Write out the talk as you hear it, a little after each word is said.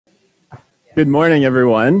Good morning,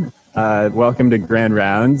 everyone. Welcome to Grand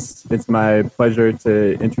Rounds. It's my pleasure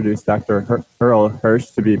to introduce Dr. Earl Hirsch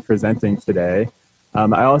to be presenting today.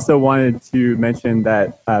 I also wanted to mention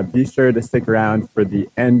that be sure to stick around for the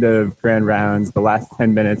end of Grand Rounds. The last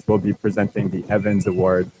 10 minutes we'll be presenting the Evans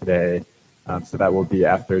Award today. So that will be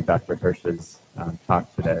after Dr. Hirsch's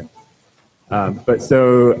talk today.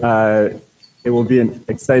 It will be an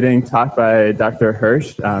exciting talk by Dr.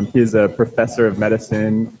 Hirsch. He is a professor of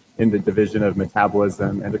medicine in the Division of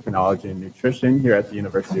Metabolism, Endocrinology, and Nutrition here at the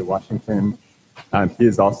University of Washington. He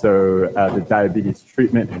is also the Diabetes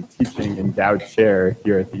Treatment and Teaching Endowed Chair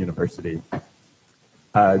here at the university.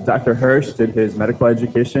 Dr. Hirsch did his medical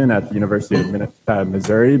education at the University of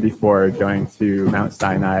Missouri before going to Mount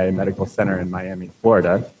Sinai Medical Center in Miami,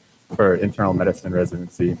 Florida for internal medicine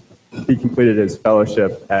residency. He completed his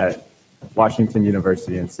fellowship at Washington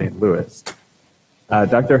University in St. Louis.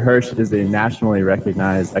 Dr. Hirsch is a nationally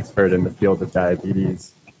recognized expert in the field of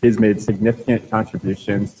diabetes. He's made significant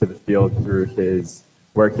contributions to the field through his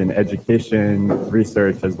work in education,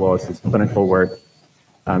 research, as well as his clinical work.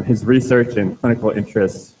 His research and clinical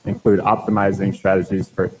interests include optimizing strategies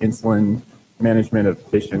for insulin management of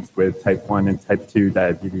patients with type 1 and type 2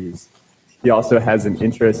 diabetes. He also has an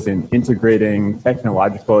interest in integrating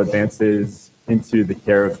technological advances into the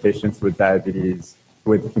care of patients with diabetes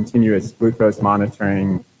with continuous glucose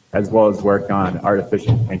monitoring, as well as work on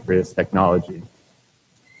artificial pancreas technology.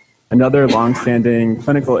 Another longstanding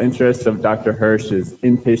clinical interest of Dr. Hirsch is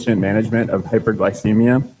inpatient management of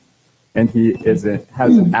hyperglycemia, and he has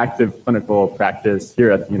an active clinical practice here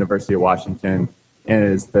at the University of Washington and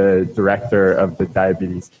is the director of the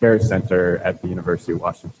Diabetes Care Center at the University of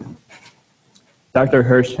Washington. Dr.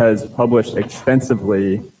 Hirsch has published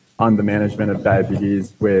extensively on the management of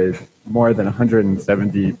diabetes with more than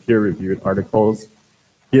 170 peer-reviewed articles.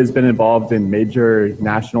 He has been involved in major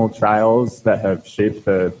national trials that have shaped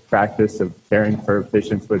the practice of caring for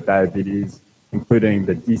patients with diabetes, including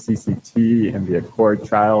the DCCT and the Accord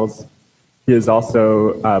trials. He has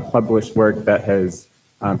also published work that has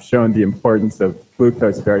shown the importance of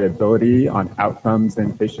glucose variability on outcomes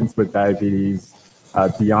in patients with diabetes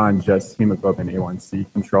beyond just hemoglobin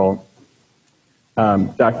A1C control.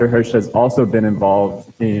 Dr. Hirsch has also been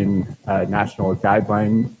involved in national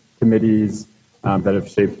guideline committees that have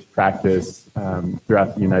shaped practice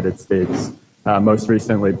throughout the United States, most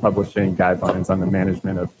recently publishing guidelines on the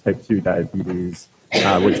management of type 2 diabetes,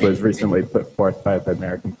 which was recently put forth by the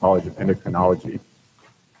American College of Endocrinology.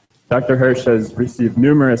 Dr. Hirsch has received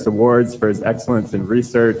numerous awards for his excellence in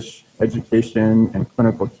research, education, and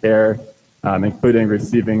clinical care, including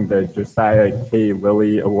receiving the Josiah K.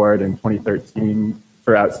 Lilly Award in 2013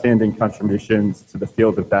 for outstanding contributions to the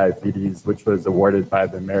field of diabetes, which was awarded by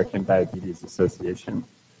the American Diabetes Association.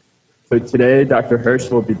 So today, Dr. Hirsch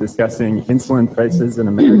will be discussing insulin prices in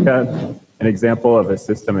America, an example of a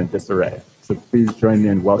system in disarray. So please join me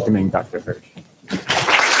in welcoming Dr. Hirsch.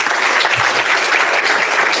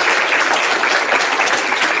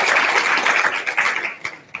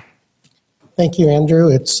 Thank you, Andrew.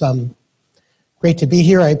 It's great to be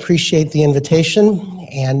here. I appreciate the invitation.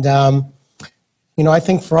 And, I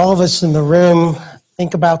think for all of us in the room,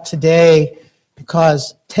 think about today,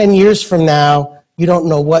 because 10 years from now, you don't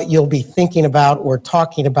know what you'll be thinking about or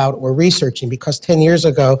talking about or researching, because 10 years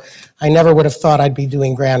ago, I never would have thought I'd be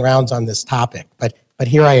doing Grand Rounds on this topic, but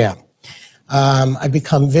here I am. I've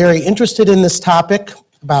become very interested in this topic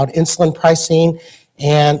about insulin pricing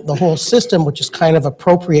and the whole system, which is kind of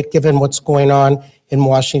appropriate given what's going on in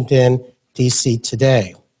Washington, D.C.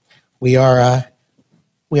 today. We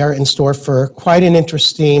are in store for quite an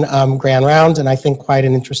interesting Grand Round, and I think quite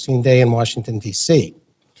an interesting day in Washington, D.C.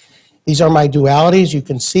 These are my dualities. You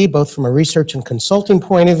can see both from a research and consulting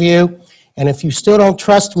point of view, and if you still don't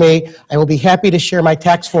trust me, I will be happy to share my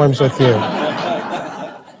tax forms with you.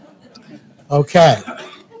 Okay.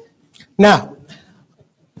 Now,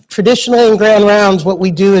 traditionally in Grand Rounds, what we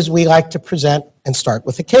do is we like to present and start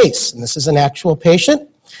with a case, and this is an actual patient.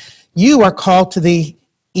 You are called to the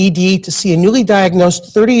ED to see a newly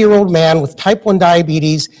diagnosed 30-year-old man with type 1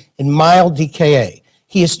 diabetes and mild DKA.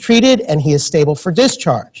 He is treated and he is stable for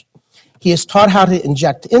discharge. He is taught how to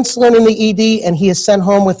inject insulin in the ED, and he is sent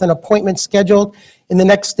home with an appointment scheduled in the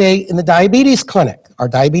next day in the diabetes clinic, our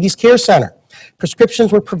diabetes care center.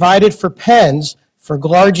 Prescriptions were provided for pens for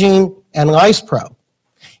glargine and Lispro.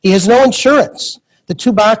 He has no insurance. The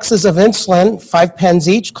 2 boxes of insulin, 5 pens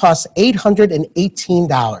each, cost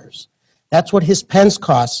 $818. That's what his pens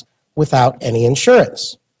cost without any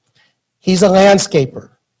insurance. He's a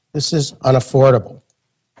landscaper. This is unaffordable.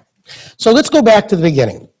 So let's go back to the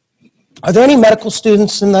beginning. Are there any medical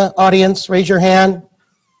students in the audience? Raise your hand.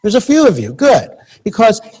 There's a few of you, good.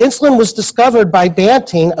 Because insulin was discovered by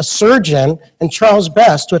Banting, a surgeon, and Charles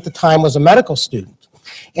Best, who at the time was a medical student.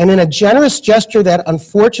 And in a generous gesture that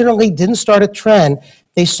unfortunately didn't start a trend,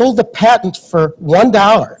 they sold the patent for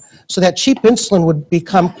 $1 so that cheap insulin would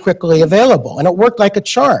become quickly available. And it worked like a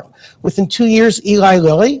charm. Within 2 years, Eli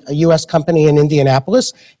Lilly, a US company in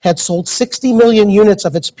Indianapolis, had sold 60 million units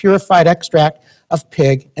of its purified extract of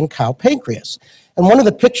pig and cow pancreas. And one of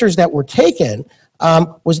the pictures that were taken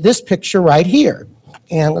was this picture right here.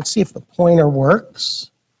 And let's see if the pointer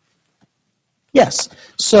works. Yes,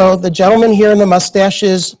 so the gentleman here in the mustache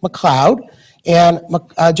is McLeod, and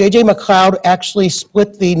J.J. McLeod actually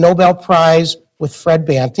split the Nobel Prize with Fred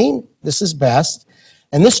Banting. This is Best.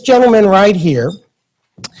 And this gentleman right here,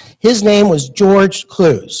 his name was George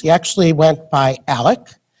Clues. He actually went by Alec,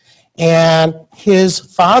 and his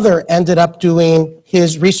father ended up doing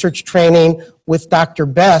his research training with Dr.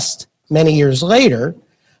 Best many years later,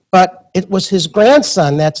 but it was his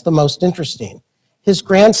grandson that's the most interesting. His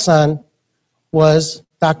grandson was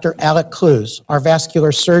Dr. Alec Clues, our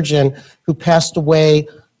vascular surgeon who passed away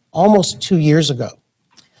almost 2 years ago.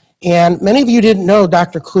 And many of you didn't know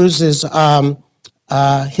Dr. Clues's,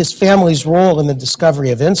 his family's role in the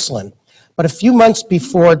discovery of insulin. But a few months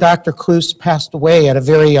before Dr. Clues passed away at a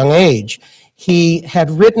very young age, he had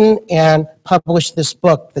written and published this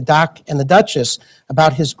book, The Doc and the Duchess,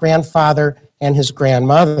 about his grandfather and his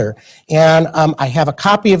grandmother. And I have a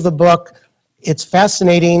copy of the book. It's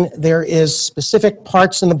fascinating. There is specific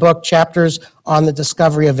parts in the book, chapters on the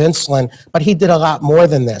discovery of insulin, but he did a lot more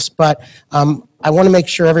than this. But I want to make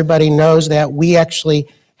sure everybody knows that we actually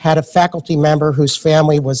had a faculty member whose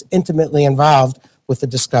family was intimately involved with the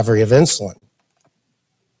discovery of insulin.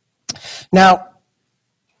 Now,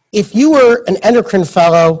 if you were an endocrine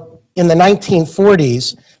fellow in the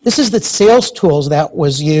 1940s, this is the sales tools that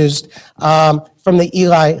was used from the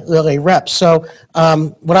Eli Lilly reps. So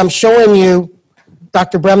what I'm showing you,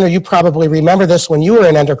 Dr. Bremner, you probably remember this when you were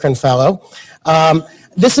an endocrine fellow.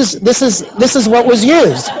 This is what was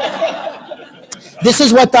used. This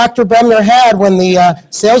is what Dr. Bremner had when the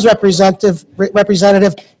sales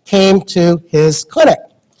representative came to his clinic.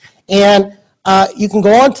 And you can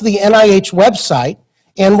go on to the NIH website,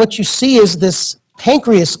 and what you see is this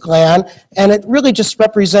pancreas gland, and it really just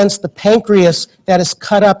represents the pancreas that is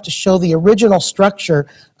cut up to show the original structure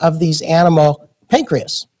of these animal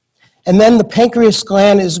pancreas. And then the pancreas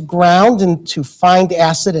gland is ground into fine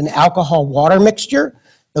acid and alcohol water mixture.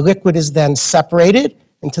 The liquid is then separated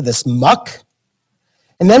into this muck.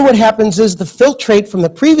 And then what happens is the filtrate from the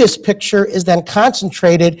previous picture is then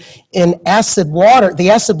concentrated in acid water.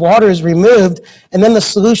 The acid water is removed, and then the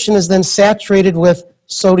solution is then saturated with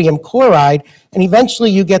sodium chloride, and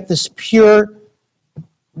eventually you get this pure,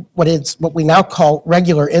 what we now call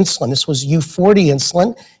regular insulin. This was U40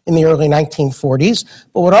 insulin in the early 1940s.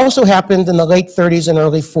 But what also happened in the late 30s and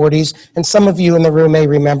early 40s, and some of you in the room may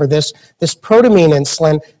remember this protamine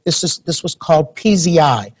insulin, this was called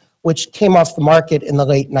PZI, which came off the market in the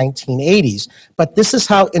late 1980s. But this is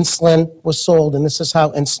how insulin was sold, and this is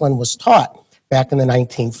how insulin was taught back in the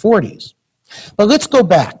 1940s. But let's go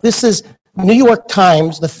back. This is New York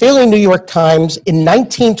Times, the failing New York Times in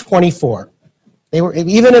 1924. They were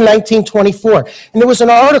even in 1924. And there was an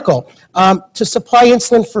article to supply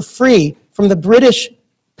insulin for free from the British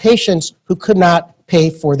patients who could not pay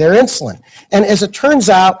for their insulin. And as it turns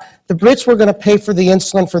out, the Brits were going to pay for the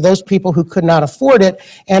insulin for those people who could not afford it.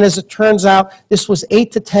 And as it turns out, this was 8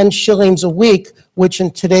 to 10 shillings a week, which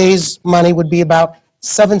in today's money would be about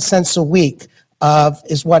 7 cents a week,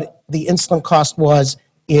 is what the insulin cost was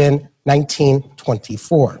in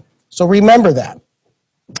 1924. So remember that.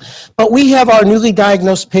 But we have our newly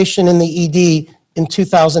diagnosed patient in the ED in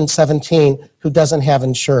 2017 who doesn't have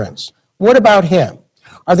insurance. What about him?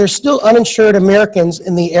 Are there still uninsured Americans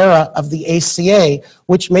in the era of the ACA,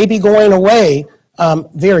 which may be going away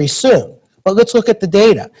very soon? But let's look at the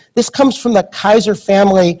data. This comes from the Kaiser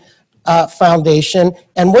Family Foundation,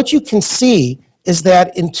 and what you can see is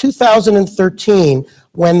that in 2013,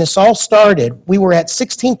 when this all started, we were at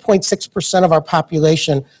 16.6% of our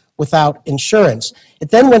population without insurance. It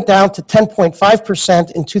then went down to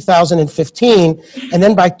 10.5% in 2015, and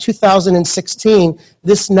then by 2016,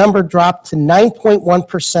 this number dropped to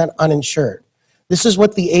 9.1% uninsured. This is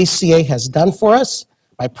what the ACA has done for us.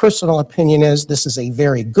 My personal opinion is this is a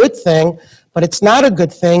very good thing, but it's not a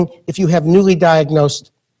good thing if you have newly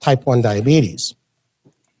diagnosed type 1 diabetes.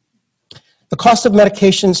 The cost of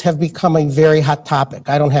medications have become a very hot topic.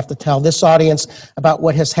 I don't have to tell this audience about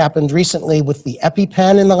what has happened recently with the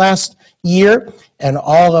EpiPen in the last year and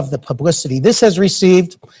all of the publicity this has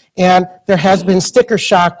received. And there has been sticker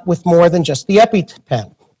shock with more than just the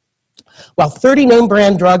EpiPen. While 30 name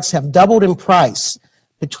brand drugs have doubled in price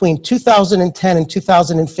between 2010 and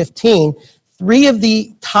 2015, 3 of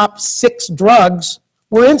the top 6 drugs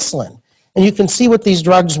were insulin. And you can see what these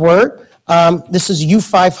drugs were. This is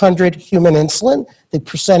U500 human insulin. The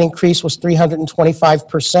percent increase was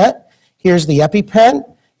 325%. Here's the EpiPen.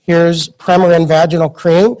 Here's Premarin vaginal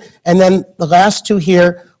cream. And then the last 2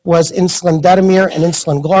 here was insulin detamir and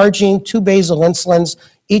insulin glargine, 2 basal insulins,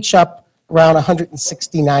 each up around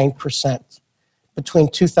 169% between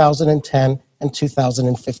 2010 and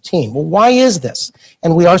 2015. Well, why is this?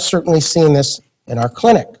 And we are certainly seeing this in our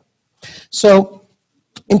clinic. So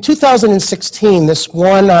in 2016, this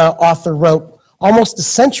one author wrote, almost a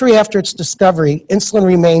century after its discovery, insulin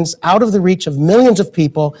remains out of the reach of millions of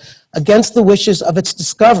people against the wishes of its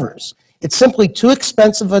discoverers. It's simply too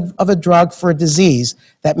expensive of a drug for a disease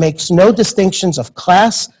that makes no distinctions of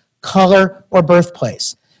class, color, or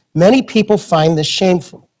birthplace. Many people find this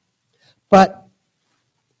shameful. But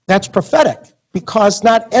that's prophetic, because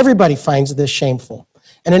not everybody finds this shameful.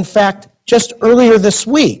 And in fact, just earlier this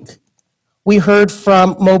week, we heard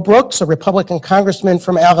from Mo Brooks, a Republican congressman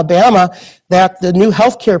from Alabama, that the new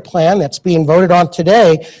health care plan that's being voted on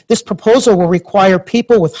today, this proposal will require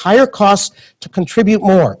people with higher costs to contribute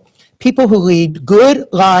more. People who lead good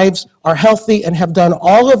lives, are healthy, and have done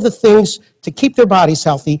all of the things to keep their bodies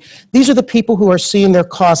healthy, these are the people who are seeing their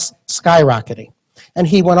costs skyrocketing. And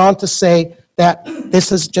he went on to say that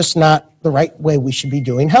this is just not the right way we should be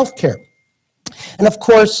doing health care. And of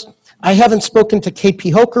course, I haven't spoken to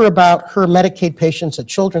KP Hoker about her Medicaid patients at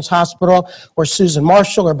Children's Hospital, or Susan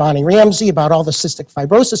Marshall or Bonnie Ramsey about all the cystic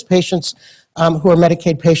fibrosis patients who are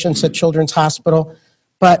Medicaid patients at Children's Hospital.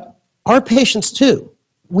 But our patients too,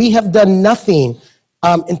 we have done nothing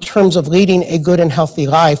in terms of leading a good and healthy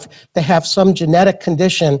life to have some genetic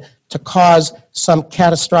condition to cause some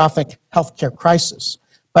catastrophic healthcare crisis.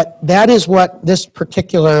 But that is what this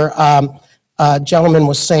particular gentleman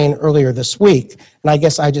was saying earlier this week, and I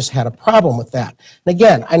guess I just had a problem with that. And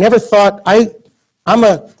again, I never thought, I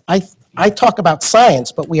talk about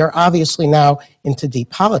science, but we are obviously now into deep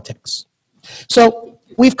politics. So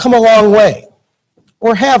we've come a long way,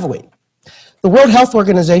 or have we? The World Health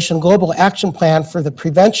Organization Global Action Plan for the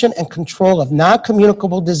Prevention and Control of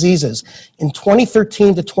Non-Communicable Diseases in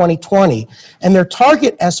 2013 to 2020, and their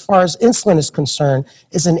target as far as insulin is concerned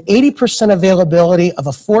is an 80% availability of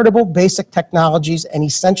affordable basic technologies and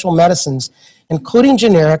essential medicines, including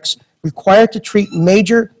generics, required to treat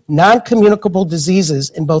major non-communicable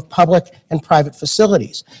diseases in both public and private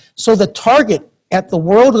facilities. So the target at the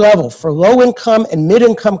world level for low-income and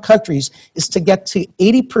mid-income countries is to get to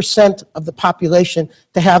 80% of the population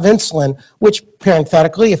to have insulin, which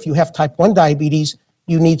parenthetically, if you have type 1 diabetes,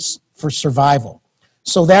 you need for survival.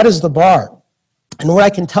 So that is the bar. And what I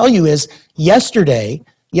can tell you is yesterday,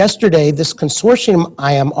 this consortium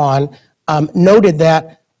I am on noted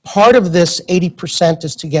that part of this 80%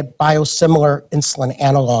 is to get biosimilar insulin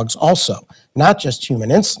analogs also, not just human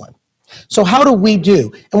insulin. So how do we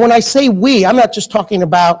do? And when I say we, I'm not just talking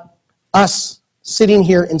about us sitting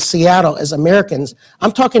here in Seattle as Americans.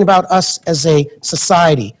 I'm talking about us as a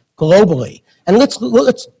society globally. And let's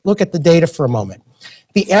look at the data for a moment.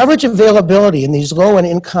 The average availability in these low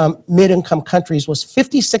and mid-income countries was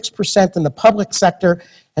 56% in the public sector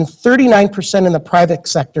and 39% in the private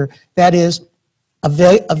sector. That is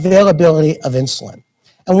availability of insulin.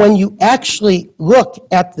 And when you actually look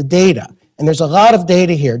at the data, and there's a lot of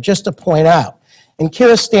data here, just to point out. In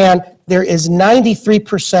Kyrgyzstan, there is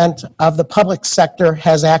 93% of the public sector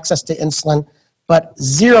has access to insulin, but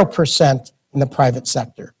 0% in the private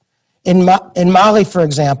sector. In Mali, for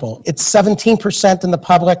example, it's 17% in the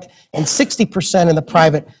public and 60% in the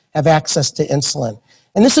private have access to insulin.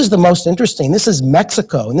 And this is the most interesting. This is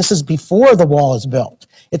Mexico, and this is before the wall is built.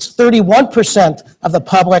 It's 31% of the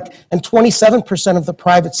public and 27% of the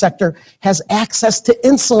private sector has access to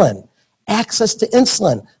insulin. Access to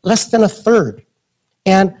insulin, less than a third.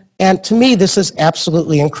 And to me, this is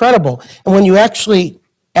absolutely incredible. And when you actually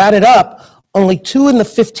add it up, only 2 in the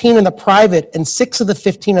 15 in the private and 6 of the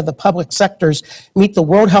 15 of the public sectors meet the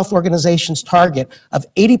World Health Organization's target of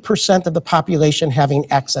 80% of the population having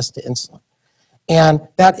access to insulin. And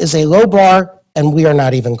that is a low bar, and we are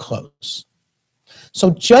not even close.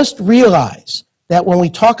 So just realize that when we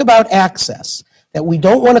talk about access, that we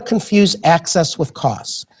don't want to confuse access with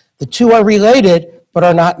costs. The two are related, but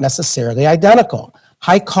are not necessarily identical.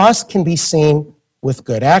 High cost can be seen with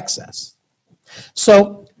good access.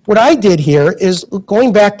 So what I did here is,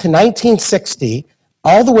 going back to 1960,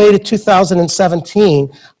 all the way to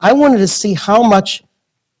 2017, I wanted to see how much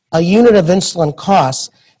a unit of insulin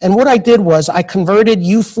costs. And what I did was I converted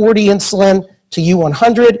U40 insulin to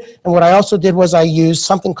U100. And what I also did was I used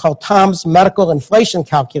something called Tom's Medical Inflation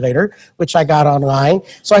Calculator, which I got online,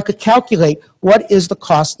 so I could calculate what is the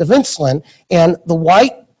cost of insulin. And the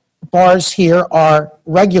white bars here are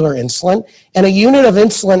regular insulin, and a unit of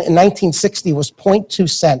insulin in 1960 was 0.2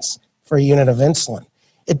 cents for a unit of insulin.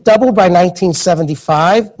 It doubled by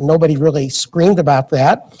 1975. Nobody really screamed about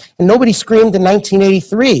that. And nobody screamed in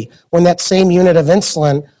 1983 when that same unit of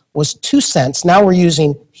insulin was 2 cents. Now we're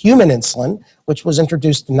using human insulin, which was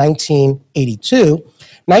introduced in 1982.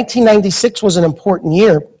 1996 was an important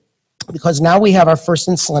year because now we have our first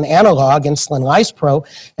insulin analog, insulin Lispro,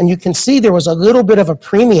 and you can see there was a little bit of a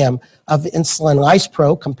premium of insulin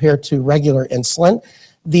Lispro compared to regular insulin.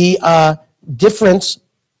 The difference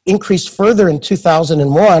increased further in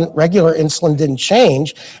 2001. Regular insulin didn't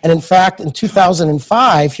change, and in fact, in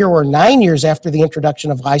 2005, here we're 9 years after the introduction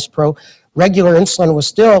of Lispro, regular insulin was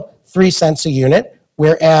still 3 cents a unit,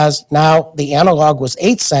 whereas now the analog was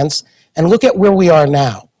 8 cents, and look at where we are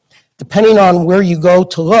now. Depending on where you go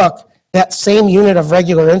to look, that same unit of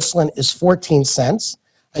regular insulin is 14 cents,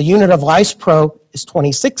 a unit of Lispro is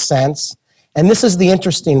 26 cents, and this is the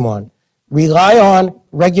interesting one. Rely on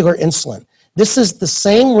regular insulin. This is the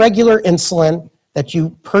same regular insulin that you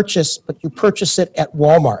purchase, but you purchase it at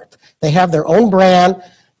Walmart. They have their own brand.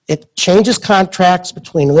 It changes contracts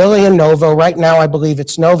between Lilly and Novo. Right now, I believe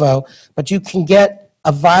it's Novo, but you can get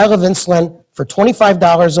a vial of insulin for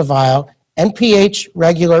 $25 a vial, NPH,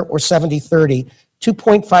 regular, or 70/30,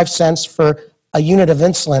 2.5 cents for a unit of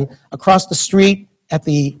insulin. Across the street at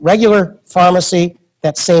the regular pharmacy,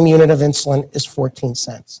 that same unit of insulin is 14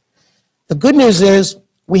 cents. The good news is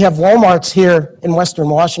we have Walmarts here in Western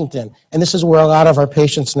Washington, and this is where a lot of our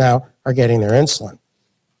patients now are getting their insulin.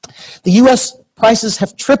 The U.S. prices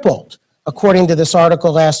have tripled, according to this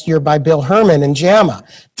article last year by Bill Herman in JAMA,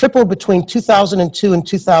 tripled between 2002 and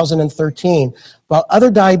 2013, while other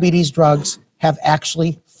diabetes drugs have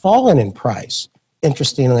actually fallen in price,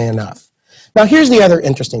 interestingly enough. Now, here's the other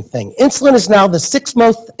interesting thing. Insulin is now the 6th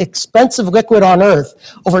most expensive liquid on earth,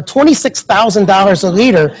 over $26,000 a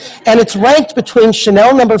liter, and it's ranked between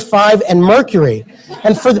Chanel No. 5 and Mercury.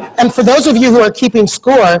 And for those of you who are keeping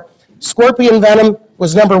score, scorpion venom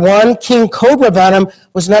was number 1, king cobra venom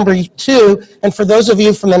was number 2, and for those of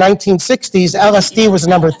you from the 1960s, LSD was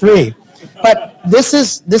number 3. But this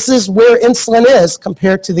is where insulin is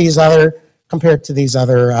compared to these other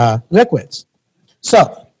liquids.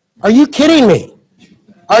 So, are you kidding me?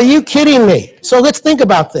 Are you kidding me? So let's think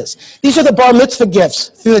about this. These are the bar mitzvah gifts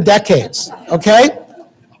through the decades, okay?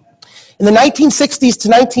 In the 1960s to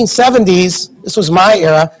 1970s, this was my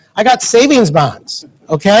era, I got savings bonds,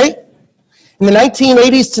 okay? In the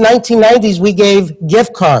 1980s to 1990s, we gave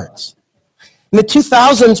gift cards. In the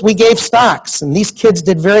 2000s, we gave stocks, and these kids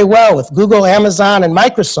did very well with Google, Amazon, and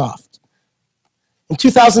Microsoft. In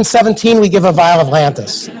 2017, we give a vial of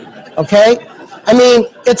Lantus, okay? I mean,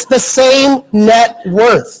 it's the same net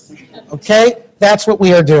worth, okay? That's what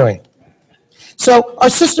we are doing. So our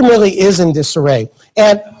system really is in disarray.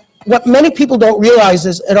 And what many people don't realize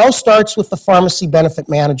is it all starts with the pharmacy benefit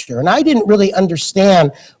manager. And I didn't really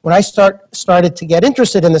understand when I started to get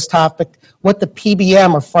interested in this topic what the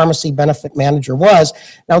PBM, or pharmacy benefit manager, was.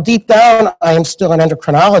 Now, deep down, I am still an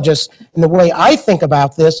endocrinologist, and the way I think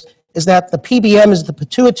about this is that the PBM is the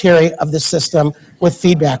pituitary of the system with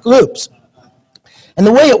feedback loops. And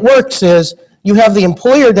the way it works is you have the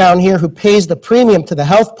employer down here who pays the premium to the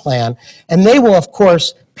health plan, and they will, of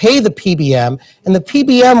course, pay the PBM, and the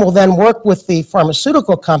PBM will then work with the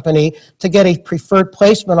pharmaceutical company to get a preferred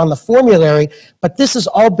placement on the formulary, but this is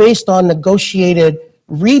all based on negotiated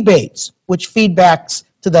rebates, which feedbacks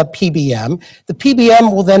to the PBM. The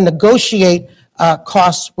PBM will then negotiate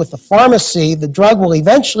costs with the pharmacy. The drug will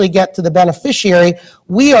eventually get to the beneficiary.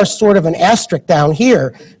 We are sort of an asterisk down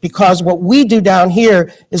here because what we do down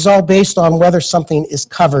here is all based on whether something is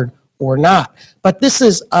covered or not. But this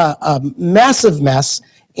is a massive mess,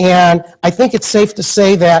 and I think it's safe to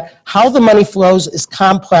say that how the money flows is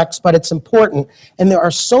complex, but it's important. And there are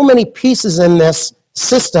so many pieces in this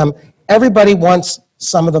system, everybody wants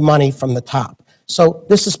some of the money from the top. So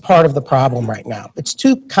this is part of the problem right now. It's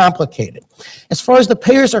too complicated. As far as the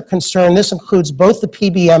payers are concerned, this includes both the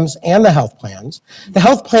PBMs and the health plans. The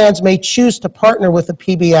health plans may choose to partner with the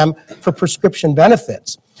PBM for prescription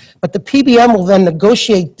benefits, but the PBM will then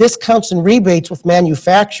negotiate discounts and rebates with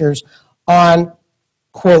manufacturers on,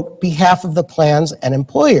 quote, behalf of the plans and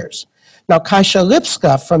employers. Now, Kasia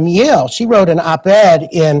Lipska from Yale, she wrote an op-ed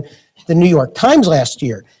in the New York Times last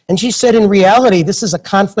year, and she said, in reality, this is a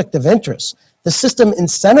conflict of interest. The system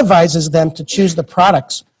incentivizes them to choose the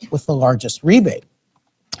products with the largest rebate.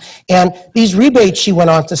 And these rebates, she went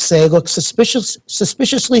on to say, look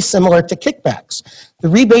suspiciously similar to kickbacks. The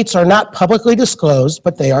rebates are not publicly disclosed,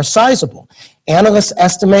 but they are sizable. Analysts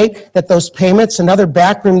estimate that those payments and other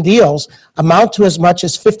backroom deals amount to as much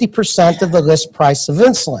as 50% of the list price of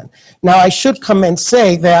insulin. Now, I should come and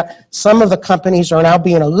say that some of the companies are now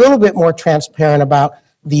being a little bit more transparent about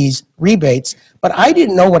these rebates, but I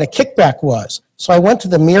didn't know what a kickback was. So I went to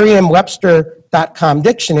the Merriam-Webster.com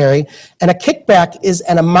dictionary, and a kickback is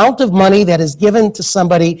an amount of money that is given to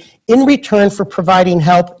somebody in return for providing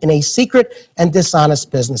help in a secret and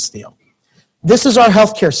dishonest business deal. This is our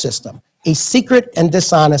healthcare system, a secret and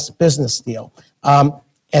dishonest business deal.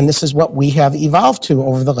 And this is what we have evolved to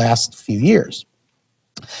over the last few years.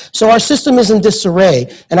 So our system is in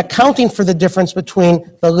disarray, and accounting for the difference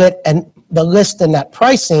between the list and net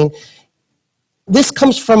pricing. This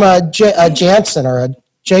comes from a Janssen or a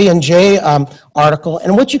J&J article,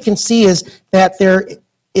 and what you can see is that there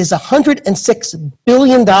is $106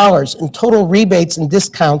 billion in total rebates and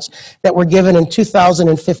discounts that were given in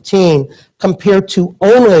 2015 compared to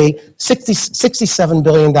only $67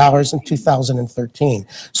 billion in 2013.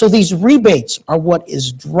 So these rebates are what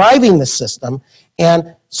is driving the system,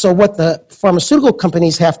 and so what the pharmaceutical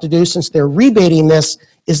companies have to do, since they're rebating this,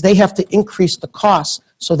 is they have to increase the costs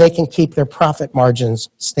so they can keep their profit margins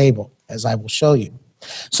stable, as I will show you.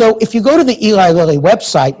 So if you go to the Eli Lilly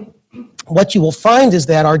website, what you will find is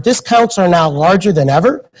that our discounts are now larger than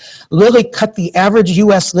ever. Lilly cut the average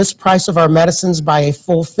U.S. list price of our medicines by a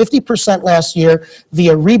full 50% last year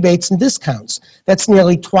via rebates and discounts. That's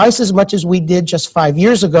nearly twice as much as we did just 5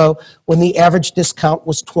 years ago when the average discount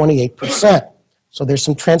was 28%. So there's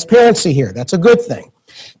some transparency here. That's a good thing.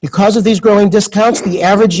 Because of these growing discounts, the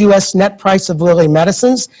average U.S. net price of Lilly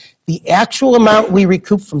medicines, the actual amount we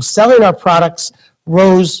recoup from selling our products,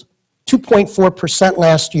 rose 2.4%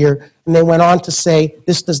 last year, and they went on to say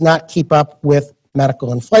this does not keep up with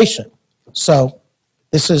medical inflation. So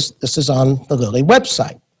this is on the Lilly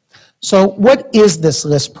website. So what is this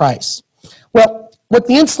list price? Well, what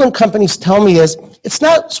the insulin companies tell me is it's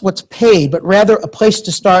not what's paid, but rather a place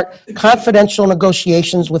to start confidential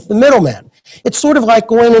negotiations with the middleman. It's sort of like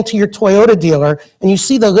going into your Toyota dealer and you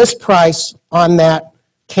see the list price on that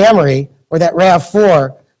Camry or that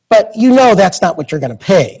RAV4, but you know that's not what you're going to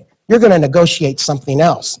pay. You're going to negotiate something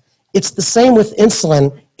else. It's the same with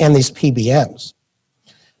insulin and these PBMs.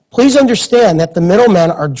 Please understand that the middlemen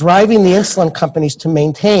are driving the insulin companies to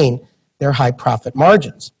maintain their high profit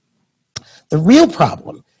margins. The real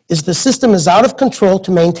problem is the system is out of control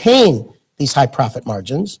to maintain these high profit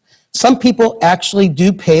margins. Some people actually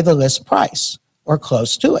do pay the list price or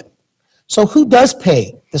close to it. So who does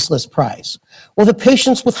pay this list price? Well, the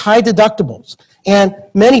patients with high deductibles, and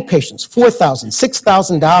many patients, $4,000,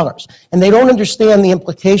 $6,000, and they don't understand the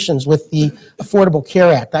implications with the Affordable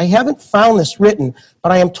Care Act. I haven't found this written,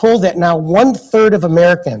 but I am told that now 1/3 of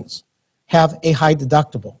Americans have a high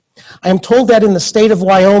deductible. I am told that in the state of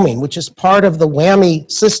Wyoming, which is part of the WWAMI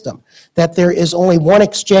system, that there is only one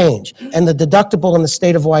exchange, and the deductible in the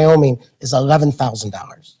state of Wyoming is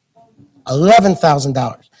 $11,000.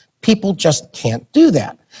 $11,000. People just can't do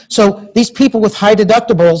that. So these people with high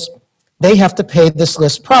deductibles, they have to pay this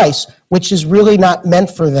list price, which is really not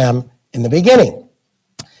meant for them in the beginning.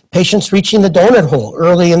 Patients reaching the donut hole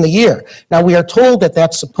early in the year. Now, we are told that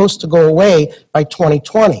that's supposed to go away by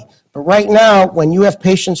 2020. But right now, when you have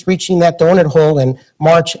patients reaching that donut hole in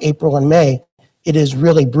March, April, and May, it is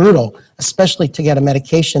really brutal, especially to get a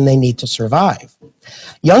medication they need to survive.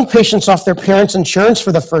 Young patients off their parents' insurance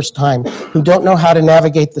for the first time who don't know how to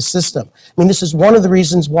navigate the system. I mean, this is one of the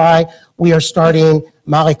reasons why we are starting,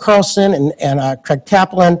 Molly Carlson and Craig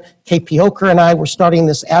Kaplan, KP Oker and I, we're starting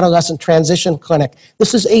this adolescent transition clinic.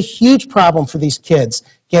 This is a huge problem for these kids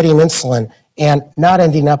getting insulin and not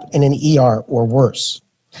ending up in an ER or worse.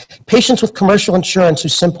 Patients with commercial insurance who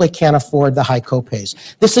simply can't afford the high copays.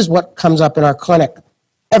 This is what comes up in our clinic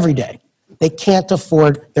every day. They can't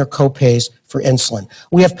afford their copays for insulin.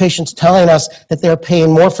 We have patients telling us that they're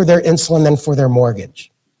paying more for their insulin than for their mortgage.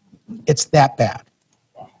 It's that bad.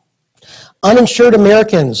 Uninsured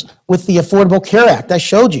Americans with the Affordable Care Act, I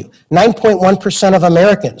showed you, 9.1% of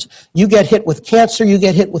Americans. You get hit with cancer, you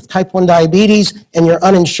get hit with type 1 diabetes, and you're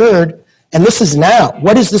uninsured. And this is now.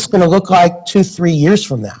 What is this going to look like 2-3 years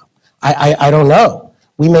from now? I don't know.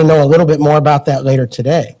 We may know a little bit more about that later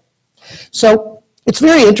today. So it's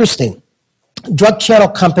very interesting. Drug channel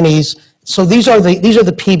companies, so these are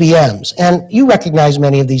the PBMs, and you recognize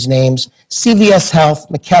many of these names: CVS Health,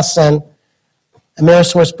 McKesson,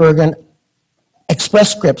 AmerisourceBergen,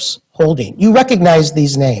 Express Scripts Holding. You recognize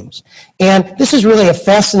these names. And this is really a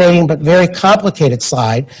fascinating but very complicated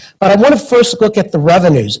slide. But I want to first look at the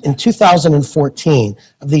revenues in 2014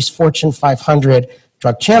 of these Fortune 500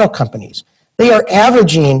 drug channel companies. They are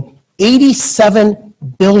averaging $87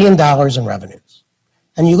 billion in revenues.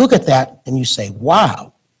 And you look at that and you say,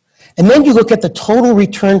 wow. And then you look at the total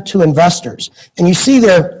return to investors. And you see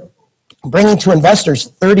they're bringing to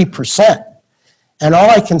investors 30%. And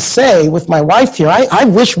all I can say with my wife here, I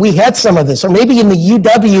wish we had some of this. Or maybe in the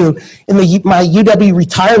UW, my UW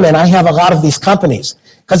retirement, I have a lot of these companies.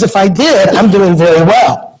 Because if I did, I'm doing very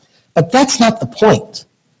well. But that's not the point.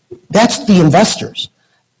 That's the investors.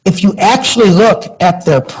 If you actually look at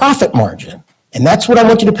their profit margin, and that's what I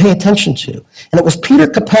want you to pay attention to. And it was Peter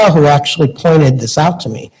Capel who actually pointed this out to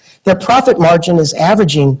me. Their profit margin is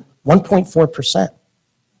averaging 1.4%.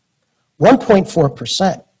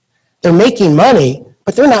 1.4%. They're making money,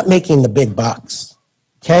 but they're not making the big bucks,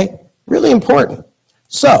 okay? Really important.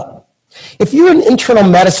 So, if you're an internal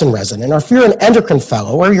medicine resident, or if you're an endocrine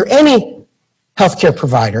fellow, or you're any healthcare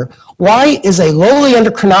provider, why is a lowly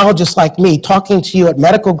endocrinologist like me talking to you at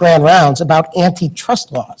medical grand rounds about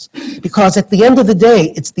antitrust laws? Because at the end of the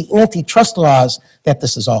day, it's the antitrust laws that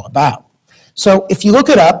this is all about. So if you look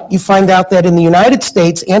it up, you find out that in the United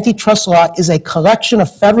States, antitrust law is a collection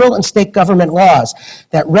of federal and state government laws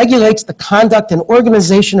that regulates the conduct and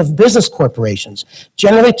organization of business corporations,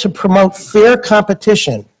 generally to promote fair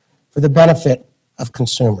competition for the benefit of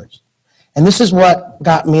consumers. And this is what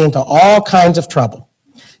got me into all kinds of trouble.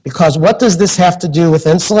 Because what does this have to do with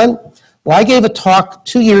insulin? Well, I gave a talk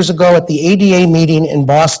 2 years ago at the ADA meeting in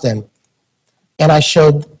Boston, and I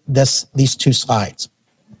showed these two slides.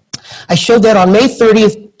 I showed that on May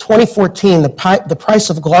 30th, 2014, the price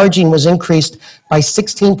of glargine was increased by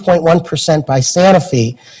 16.1% by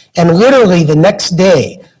Sanofi, and literally the next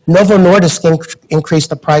day, Novo Nordisk increased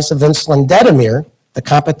the price of insulin Detamir, the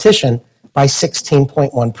competition, by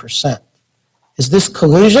 16.1%. Is this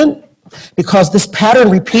collusion? Because this pattern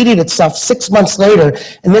repeated itself 6 months later,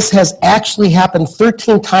 and this has actually happened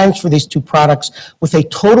 13 times for these two products with a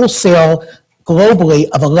total sale globally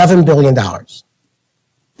of $11 billion.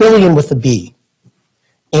 Billion with a B.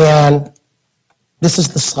 And this is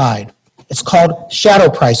the slide. It's called shadow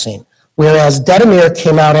pricing, whereas Detamir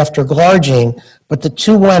came out after glargine, but the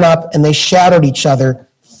two went up and they shadowed each other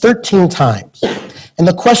 13 times. And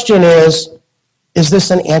the question is this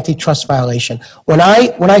an antitrust violation? When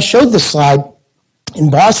I showed this slide in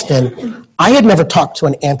Boston, I had never talked to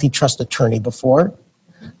an antitrust attorney before.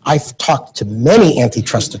 I've talked to many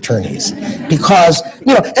antitrust attorneys because,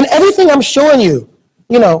 and everything I'm showing you,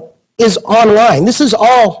 is online. This is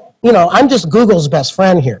all, I'm just Google's best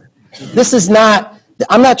friend here. This is not,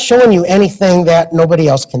 I'm not showing you anything that nobody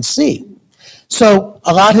else can see. So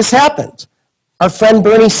a lot has happened. Our friend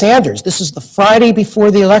Bernie Sanders, this is the Friday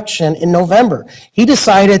before the election in November. He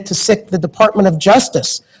decided to sic the Department of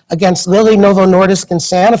Justice against Lilly, Novo Nordisk, and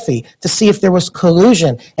Sanofi to see if there was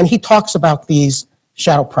collusion. And he talks about these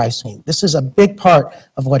shadow pricing. This is a big part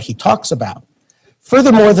of what he talks about.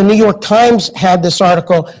 Furthermore, the New York Times had this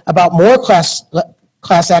article about more class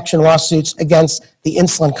action lawsuits against the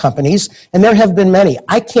insulin companies, and there have been many.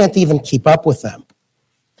 I can't even keep up with them.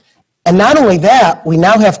 And not only that, we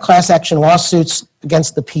now have class action lawsuits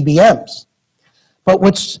against the PBMs. But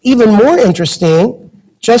what's even more interesting,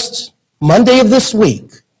 just Monday of this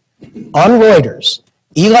week, on Reuters,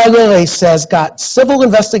 Eli Lilly says got civil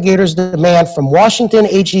investigators' demand from Washington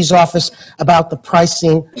AG's office about the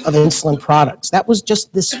pricing of insulin products. That was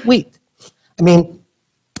just this week. I mean,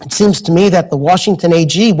 it seems to me that the Washington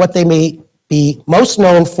AG, what they may be most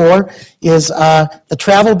known for is the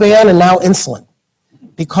travel ban and now insulin.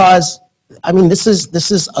 Because, I mean, this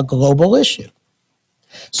is a global issue.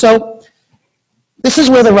 So this is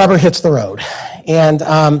where the rubber hits the road. And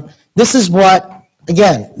this is what,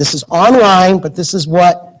 again, this is online, but this is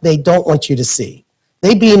what they don't want you to see.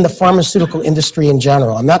 They being the pharmaceutical industry in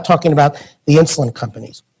general. I'm not talking about the insulin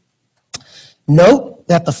companies. Note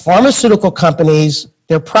that the pharmaceutical companies,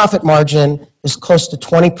 their profit margin is close to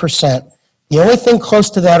 20%. The only thing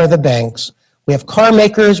close to that are the banks. We have car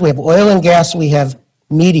makers, we have oil and gas, we have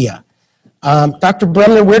media. Dr.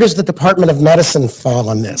 Bremner, where does the Department of Medicine fall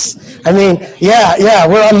on this? I mean,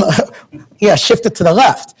 we're on, shifted to the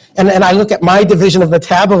left. And I look at my division of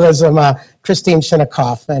metabolism, Christine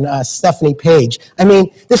Shinikoff and Stephanie Page. I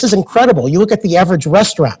mean, this is incredible. You look at the average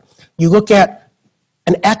restaurant. You look at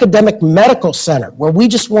an academic medical center where we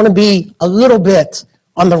just want to be a little bit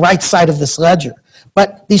on the right side of this ledger.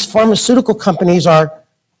 But these pharmaceutical companies are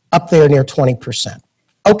up there near 20%.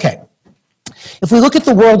 Okay. If we look at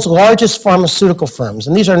the world's largest pharmaceutical firms,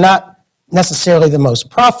 and these are not necessarily the most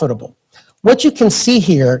profitable. What you can see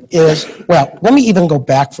here is, well, let me even go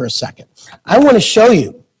back for a second. I want to show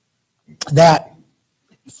you that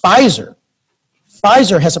Pfizer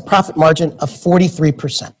has a profit margin of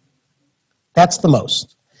 43%. That's the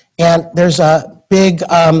most. And there's a big,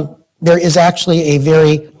 there is actually a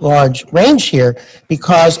very large range here,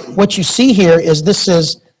 because what you see here is this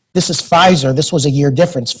is Pfizer. This was a year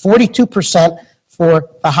difference. 42% for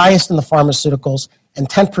the highest in the pharmaceuticals and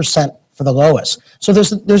 10% for the lowest. So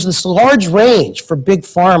there's this large range for big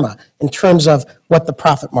pharma in terms of what the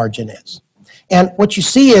profit margin is. And what you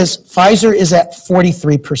see is Pfizer is at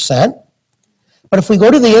 43%. But if we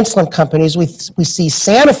go to the insulin companies, we see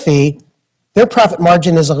Sanofi, their profit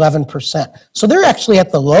margin is 11%. So they're actually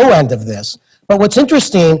at the low end of this. But what's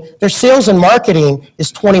interesting, their sales and marketing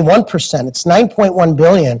is 21%. It's $9.1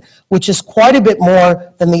 billion, which is quite a bit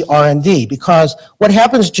more than the R&D, because what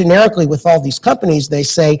happens generically with all these companies, they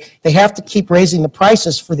say they have to keep raising the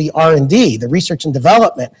prices for the R&D, the research and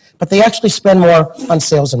development, but they actually spend more on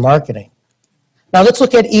sales and marketing. Now let's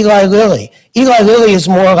look at Eli Lilly. Eli Lilly is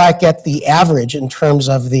more like at the average in terms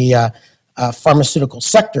of the pharmaceutical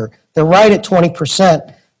sector. They're right at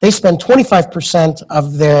 20%. They spend 25%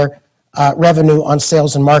 of their revenue on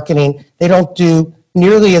sales and marketing. They don't do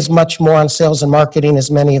nearly as much more on sales and marketing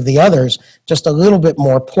as many of the others, just a little bit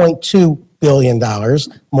more, $0.2 billion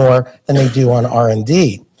more than they do on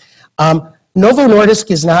R&D. Novo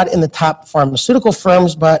Nordisk is not in the top pharmaceutical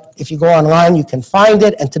firms, but if you go online, you can find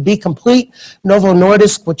it. And to be complete, Novo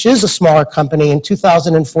Nordisk, which is a smaller company, in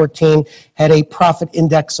 2014 had a profit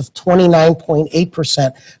index of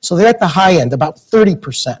 29.8%. So they're at the high end, about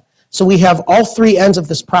 30%. So we have all three ends of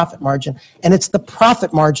this profit margin, and it's the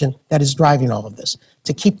profit margin that is driving all of this.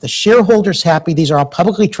 To keep the shareholders happy, these are all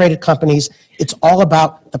publicly traded companies, it's all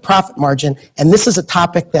about the profit margin, and this is a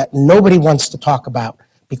topic that nobody wants to talk about,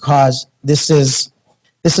 because this is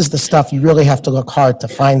the stuff you really have to look hard to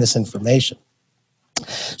find this information.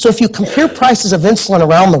 So if you compare prices of insulin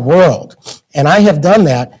around the world, and I have done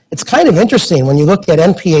that, it's kind of interesting when you look at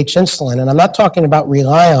NPH insulin, and I'm not talking about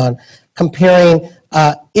Relion, comparing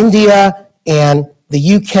India and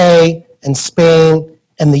the UK and Spain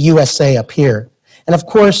and the USA up here. And of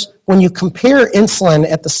course, when you compare insulin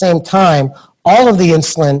at the same time, all of the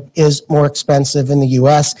insulin is more expensive in the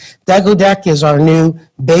US. Degludec is our new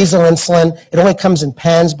basal insulin. It only comes in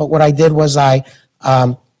pens, but what I did was I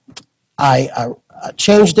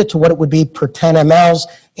changed it to what it would be per 10 mLs,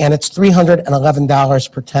 and it's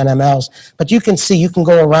 $311 per 10 mLs. But you can see, you can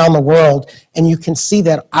go around the world, and you can see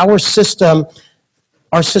that our system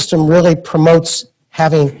really promotes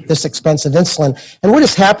having this expensive insulin. And what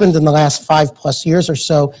has happened in the last 5+ years or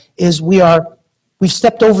so is we've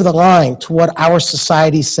stepped over the line to what our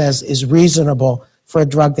society says is reasonable for a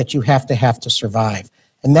drug that you have to survive.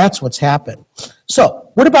 And that's what's happened.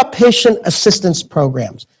 So what about patient assistance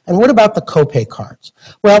programs? And what about the copay cards?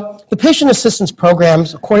 Well, the patient assistance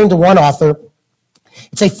programs, according to one author,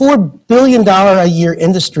 it's a $4 billion a year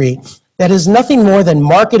industry that is nothing more than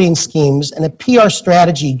marketing schemes and a PR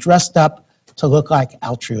strategy dressed up to look like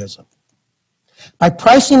altruism. By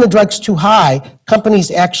pricing the drugs too high,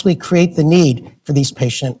 companies actually create the need for these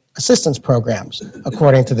patient assistance programs,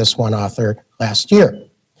 according to this one author last year.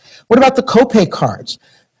 What about the copay cards?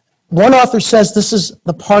 One author says this is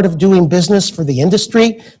the part of doing business for the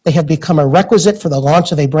industry. They have become a requisite for the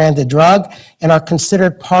launch of a branded drug and are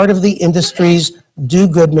considered part of the industry's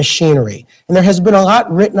do-good machinery. And there has been a lot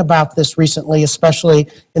written about this recently, especially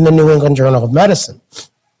in the New England Journal of Medicine.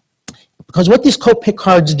 Because what these copay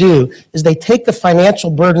cards do is they take the financial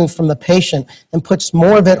burden from the patient and puts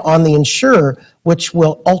more of it on the insurer, which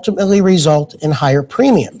will ultimately result in higher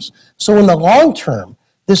premiums. So in the long term,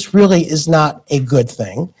 this really is not a good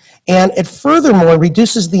thing. And it furthermore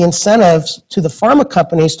reduces the incentives to the pharma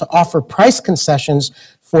companies to offer price concessions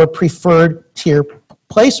for preferred tier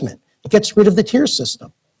placement. It gets rid of the tier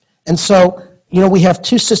system. And so, we have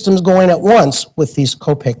two systems going at once with these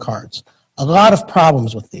copay cards. A lot of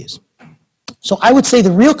problems with these. So I would say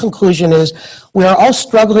the real conclusion is we are all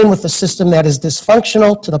struggling with a system that is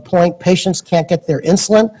dysfunctional to the point patients can't get their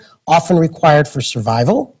insulin, often required for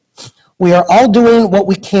survival. We are all doing what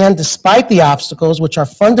we can despite the obstacles, which are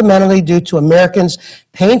fundamentally due to Americans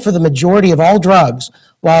paying for the majority of all drugs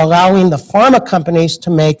while allowing the pharma companies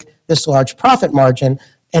to make this large profit margin.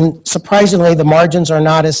 And surprisingly, the margins are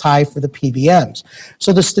not as high for the PBMs.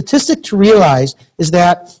 So the statistic to realize is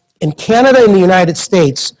that in Canada and the United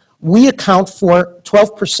States, we account for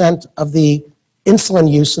 12% of the insulin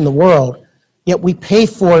use in the world, yet we pay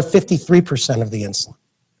for 53% of the insulin.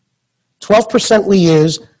 12% we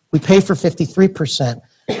use, we pay for 53%.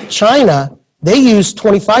 China They use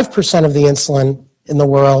 25% of the insulin in the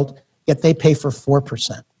world, yet they pay for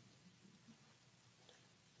 4%.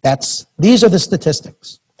 These are the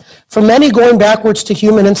statistics. For many, going backwards to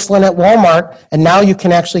human insulin at Walmart, and now you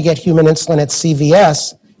can actually get human insulin at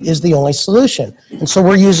CVS, is the only solution. And so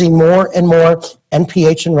we're using more and more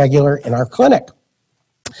NPH and regular in our clinic.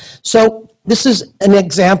 So this is an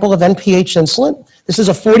example of NPH insulin. This is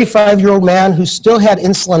a 45-year-old man who still had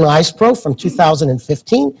insulin lispro from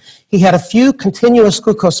 2015. He had a few continuous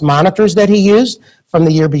glucose monitors that he used from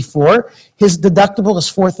the year before. His deductible is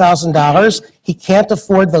 $4,000. He can't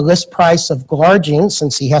afford the list price of glargine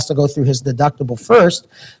since he has to go through his deductible first.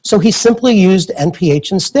 So he simply used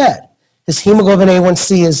NPH instead. His hemoglobin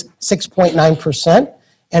A1C is 6.9%.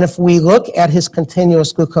 And if we look at his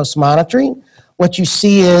continuous glucose monitoring, what you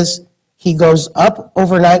see is he goes up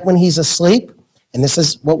overnight when he's asleep. And this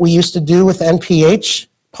is what we used to do with NPH,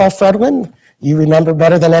 Paul Fredlin. You remember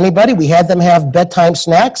better than anybody. We had them have bedtime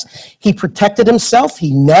snacks. He protected himself.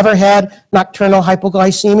 He never had nocturnal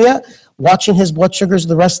hypoglycemia. Watching his blood sugars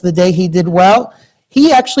the rest of the day, he did well.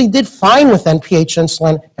 He actually did fine with NPH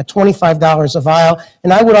insulin at $25 a vial.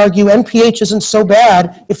 And I would argue NPH isn't so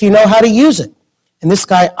bad if you know how to use it. And this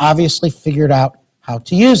guy obviously figured out how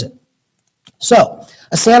to use it. So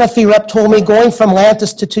a Sanofi rep told me going from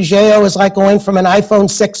Lantus to Toujeo is like going from an iPhone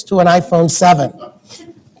 6 to an iPhone 7.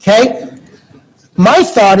 Okay? My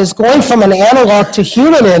thought is going from an analog to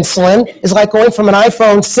human insulin is like going from an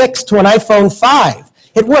iPhone 6 to an iPhone 5.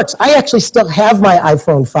 It works. I actually still have my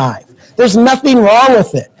iPhone 5. There's nothing wrong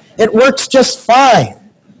with it. It works just fine.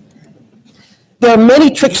 There are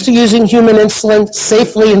many tricks to using human insulin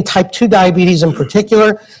safely in type 2 diabetes in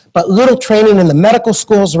particular, but little training in the medical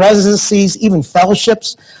schools, residencies, even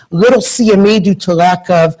fellowships, little CME due to lack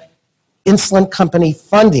of insulin company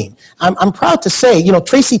funding. I'm proud to say,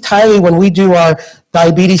 Tracy Tiley, when we do our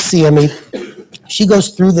diabetes CME, she goes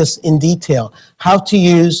through this in detail, how to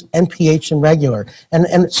use NPH and regular.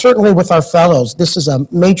 And certainly with our fellows, this is a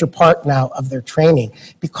major part now of their training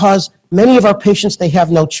because many of our patients, they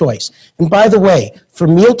have no choice. And by the way, for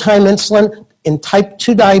mealtime insulin in type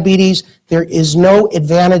 2 diabetes, there is no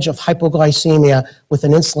advantage of hypoglycemia with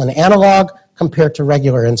an insulin analog compared to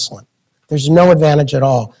regular insulin. There's no advantage at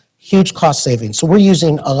all. Huge cost savings. So we're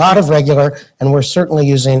using a lot of regular, and we're certainly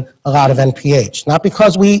using a lot of NPH. Not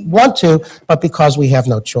because we want to, but because we have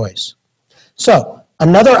no choice. So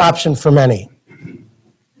another option for many,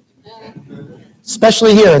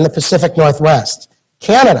 especially here in the Pacific Northwest,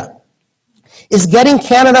 Canada. Is getting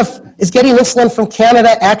insulin from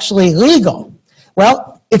Canada actually legal?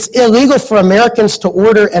 Well, it's illegal for Americans to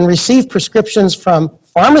order and receive prescriptions from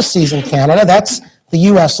pharmacies in Canada. That's the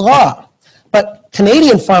U.S. law. But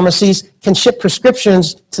Canadian pharmacies can ship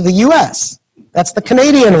prescriptions to the U.S. That's the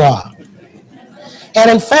Canadian law. And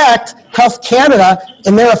in fact, Health Canada,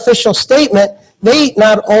 in their official statement, they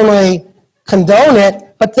not only condone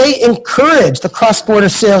it, but they encourage the cross-border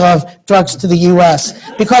sale of drugs to the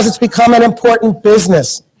U.S. because it's become an important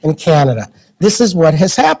business in Canada. This is what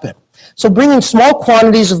has happened. So bringing small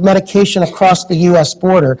quantities of medication across the U.S.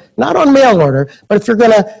 border, not on mail order, but if you're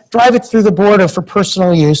going to drive it through the border for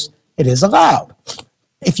personal use, it is allowed.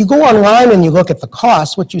 If you go online and you look at the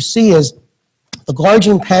cost, what you see is the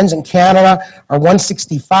glargine pens in Canada are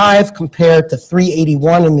 $165 compared to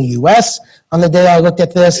 $381 in the U.S. On the day I looked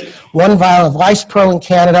at this, one vial of Lispro in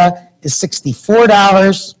Canada is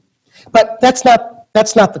 $64. But that's not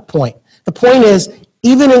the point. The point is,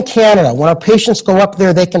 even in Canada, when our patients go up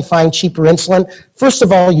there, they can find cheaper insulin. First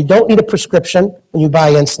of all, you don't need a prescription when you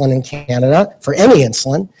buy insulin in Canada for any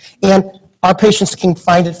insulin. And our patients can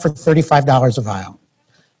find it for $35 a vial.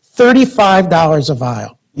 $35 a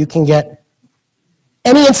vial. You can get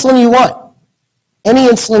any insulin you want. Any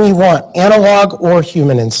insulin you want, analog or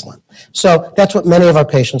human insulin. So that's what many of our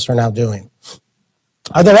patients are now doing.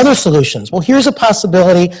 Are there other solutions? Well, here's a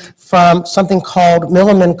possibility from something called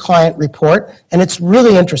Milliman Client Report, and it's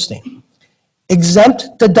really interesting. Exempt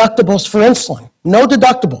deductibles for insulin. No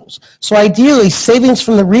deductibles. So ideally, savings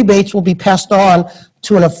from the rebates will be passed on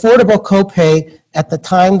to an affordable copay at the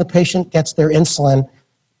time the patient gets their insulin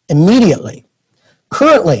immediately.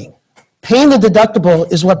 Currently, paying the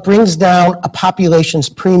deductible is what brings down a population's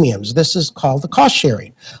premiums. This is called the cost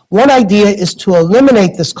sharing. One idea is to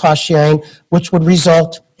eliminate this cost sharing, which would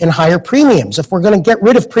result in higher premiums. If we're going to get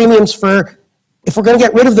rid of if we're going to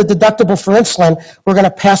get rid of the deductible for insulin, we're going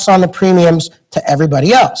to pass on the premiums to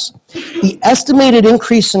everybody else. The estimated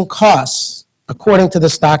increase in costs, according to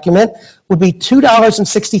this document, would be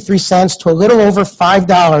 $2.63 to a little over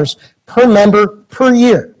 $5 per member per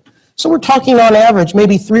year. So we're talking on average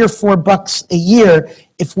maybe $3 or $4 a year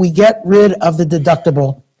if we get rid of the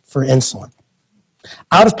deductible for insulin.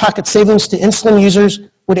 Out-of-pocket savings to insulin users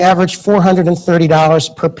would average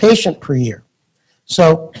 $430 per patient per year.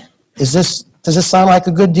 So does this sound like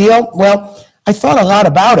a good deal? Well, I thought a lot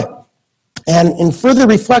about it. And in further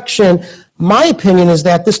reflection, my opinion is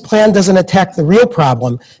that this plan doesn't attack the real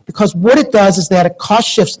problem, because what it does is that it cost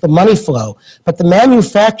shifts the money flow, but the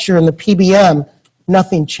manufacturer and the PBM,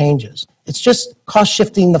 nothing changes. It's just cost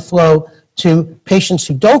shifting the flow to patients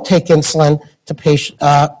who don't take insulin to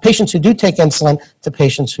patients who do take insulin to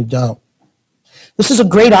patients who don't. This is a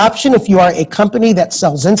great option if you are a company that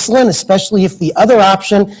sells insulin, especially if the other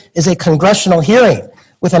option is a congressional hearing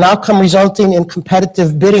with an outcome resulting in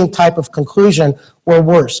competitive bidding type of conclusion or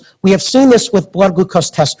worse. We have seen this with blood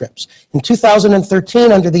glucose test strips. In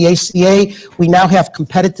 2013, under the ACA, we now have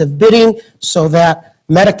competitive bidding so that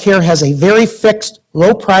Medicare has a very fixed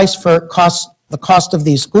low price for the cost of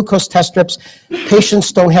these glucose test strips.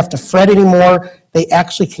 Patients don't have to fret anymore. They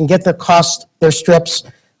actually can get their strips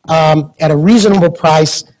at a reasonable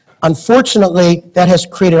price. Unfortunately, that has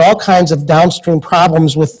created all kinds of downstream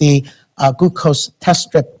problems with the glucose test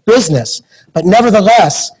strip business. But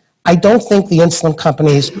nevertheless, I don't think the insulin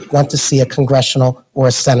companies want to see a congressional or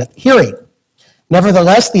a Senate hearing.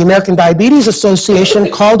 Nevertheless, the American Diabetes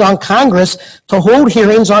Association called on Congress to hold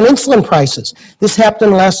hearings on insulin prices. This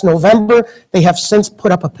happened last November. They have since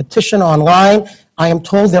put up a petition online. I am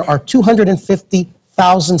told there are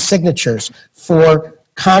 250,000 signatures for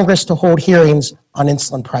Congress to hold hearings on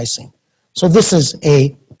insulin pricing. So this is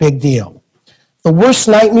a big deal. The worst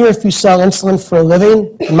nightmare if you sell insulin for a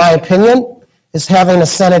living, in my opinion, is having a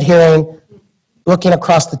Senate hearing looking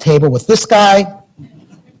across the table with this guy,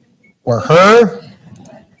 or her,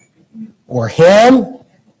 or him,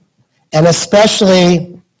 and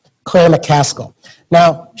especially Claire McCaskill.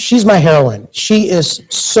 Now, she's my heroine. She is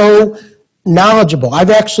so knowledgeable. I've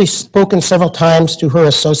actually spoken several times to her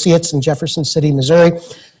associates in Jefferson City, Missouri.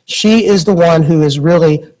 She is the one who is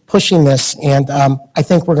really pushing this, and I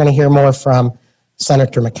think we're going to hear more from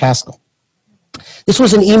Senator McCaskill. This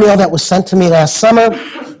was an email that was sent to me last summer.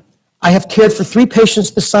 I have cared for 3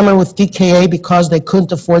 patients this summer with DKA because they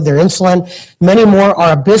couldn't afford their insulin. Many more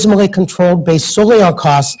are abysmally controlled based solely on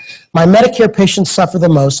costs. My Medicare patients suffer the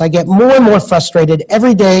most. I get more and more frustrated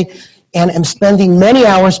every day and am spending many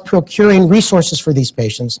hours procuring resources for these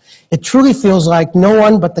patients. It truly feels like no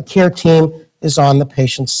one but the care team is on the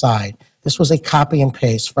patient's side. This was a copy and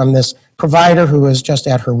paste from this provider who is just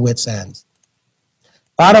at her wit's end.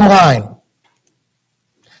 Bottom line,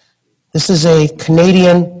 this is a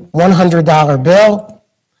Canadian $100 bill.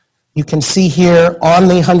 You can see here on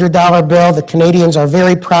the $100 bill, the Canadians are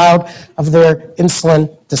very proud of their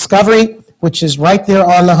insulin discovery, which is right there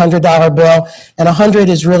on the $100 bill. And 100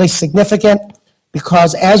 is really significant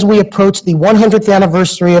because as we approach the 100th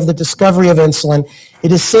anniversary of the discovery of insulin,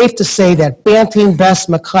 it is safe to say that Banting, Best,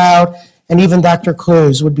 McLeod, and even Dr.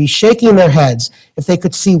 Clues would be shaking their heads if they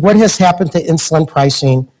could see what has happened to insulin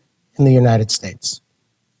pricing in the United States.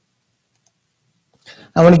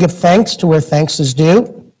 I want to give thanks to where thanks is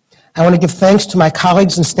due. I want to give thanks to my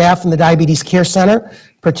colleagues and staff in the Diabetes Care Center,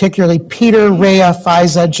 particularly Peter, Rhea,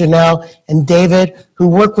 Faiza, Janelle, and David, who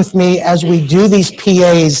work with me as we do these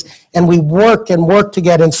PAs, and we work to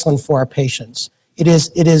get insulin for our patients. It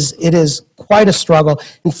is quite a struggle.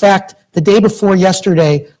 In fact, the day before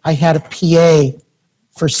yesterday, I had a PA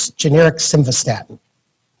for generic simvastatin.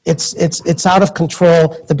 It's out of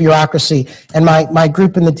control, the bureaucracy, and my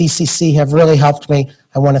group in the DCC have really helped me.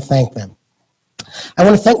 I want to thank them. I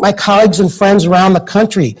want to thank my colleagues and friends around the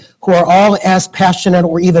country who are all as passionate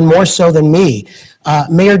or even more so than me.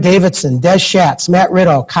 Mayor Davidson, Des Schatz, Matt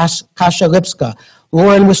Riddle, Kasia Lipska,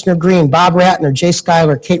 Lauren Wisner-Green, Bob Ratner, Jay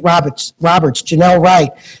Schuyler, Kate Roberts, Janelle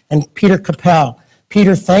Wright, and Peter Capel.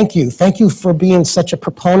 Peter, thank you. Thank you for being such a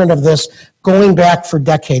proponent of this going back for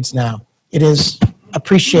decades now. It is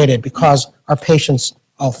appreciated because our patients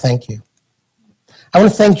all thank you. I want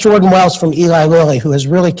to thank Jordan Wells from Eli Lilly, who has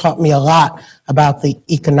really taught me a lot about the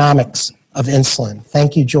economics of insulin.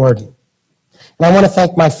 Thank you, Jordan. And I want to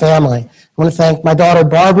thank my family. I want to thank my daughter,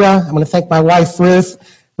 Barbara. I want to thank my wife, Ruth.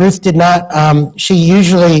 Ruth did not, she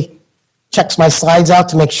usually checks my slides out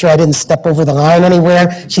to make sure I didn't step over the line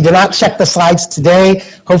anywhere. She did not check the slides today.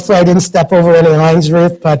 Hopefully I didn't step over any lines,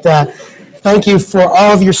 Ruth, but thank you for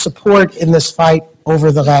all of your support in this fight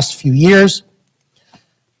over the last few years.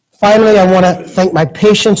 Finally, I want to thank my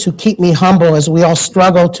patients who keep me humble as we all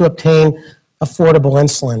struggle to obtain affordable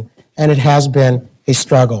insulin, and it has been a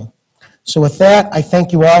struggle. So with that, I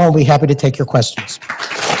thank you all and I'll be happy to take your questions.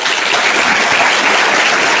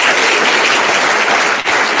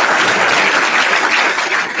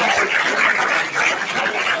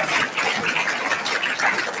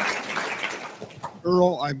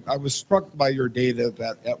 Earl, I was struck by your data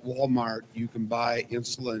that at Walmart you can buy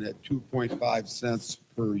insulin at 2.5 cents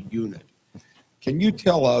per unit. Can you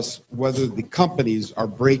tell us whether the companies are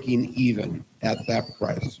breaking even at that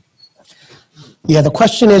price? Yeah, the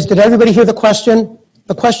question is, did everybody hear the question?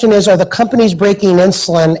 The question is, are the companies breaking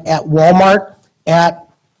insulin at Walmart at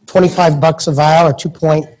 25 bucks a vial or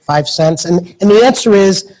 2.5 cents? And the answer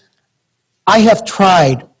is, I have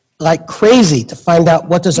tried like crazy to find out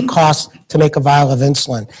what does it cost to make a vial of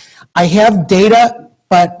insulin. I have data,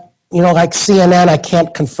 but like CNN, I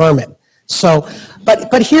can't confirm it. So,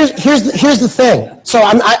 but here's the thing. So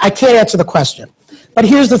I can't answer the question. But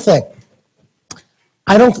here's the thing.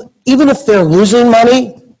 Even if they're losing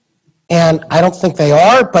money, and I don't think they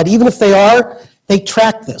are, but even if they are, they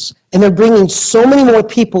track this. And they're bringing so many more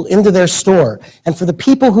people into their store. And for the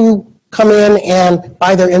people who come in and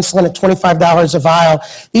buy their insulin at $25 a vial,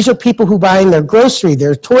 these are people who buy in their grocery,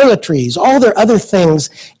 their toiletries, all their other things,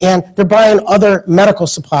 and they're buying other medical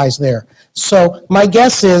supplies there. So my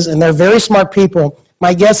guess is, and they're very smart people,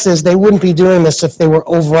 my guess is they wouldn't be doing this if they were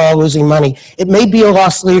overall losing money. It may be a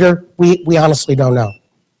loss leader. We honestly don't know.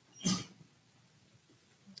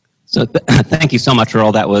 So thank you so much,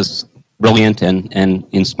 Earl. That was brilliant and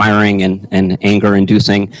inspiring and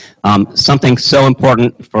anger-inducing. Something so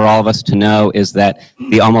important for all of us to know is that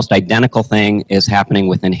the almost identical thing is happening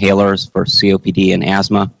with inhalers for COPD and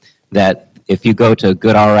asthma, that if you go to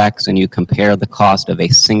GoodRx and you compare the cost of a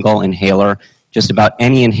single inhaler, just about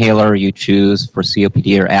any inhaler you choose for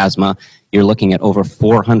COPD or asthma, you're looking at over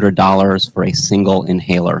 $400 for a single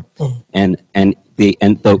inhaler. And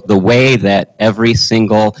the way that every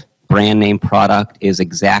single brand name product is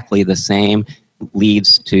exactly the same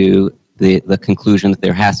leads to the conclusion that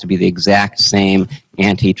there has to be the exact same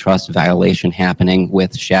antitrust violation happening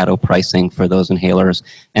with shadow pricing for those inhalers.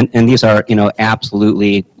 And these are,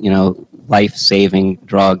 absolutely, life-saving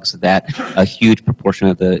drugs that a huge proportion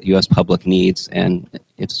of the U.S. public needs, and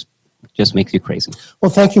it just makes you crazy.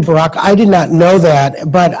 Well, thank you, Barack. I did not know that,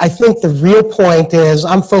 but I think the real point is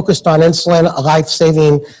I'm focused on insulin, a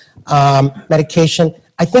life-saving medication.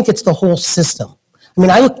 I think it's the whole system. I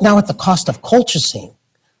mean, I look now at the cost of colchicine.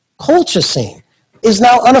 Colchicine is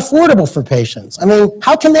now unaffordable for patients. I mean,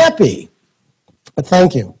 how can that be? But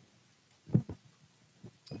thank you.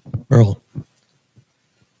 Earl.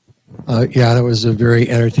 Yeah, that was a very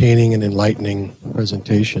entertaining and enlightening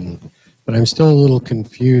presentation. But I'm still a little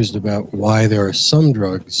confused about why there are some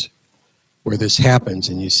drugs where this happens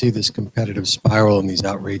and you see this competitive spiral and these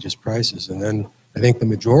outrageous prices. And then I think the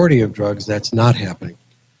majority of drugs, that's not happening.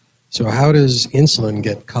 So how does insulin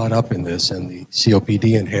get caught up in this and the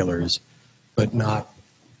COPD inhalers, but not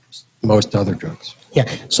most other drugs? Yeah,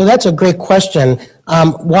 so that's a great question.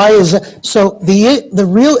 Why is it? So the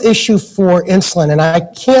real issue for insulin, and I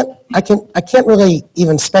can't really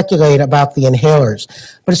even speculate about the inhalers,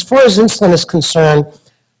 but as far as insulin is concerned,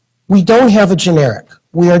 we don't have a generic.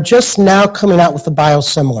 We are just now coming out with a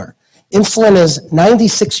biosimilar. Insulin is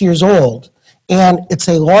 96 years old, and it's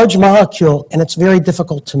a large molecule, and it's very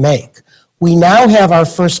difficult to make. We now have our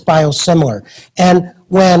first biosimilar. And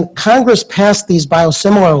when Congress passed these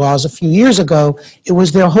biosimilar laws a few years ago, it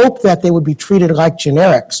was their hope that they would be treated like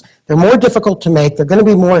generics. They're more difficult to make. They're going to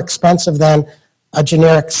be more expensive than a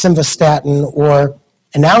generic simvastatin or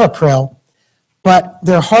enalapril, but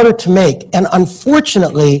they're harder to make. And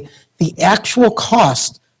unfortunately, the actual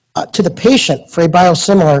cost to the patient for a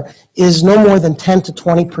biosimilar is no more than 10 to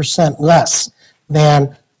 20% less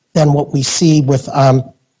than what we see with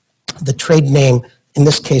the trade name, in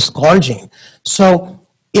this case, Glargine. So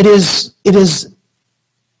it is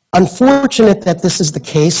unfortunate that this is the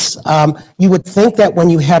case. You would think that when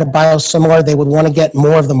you had a biosimilar, they would want to get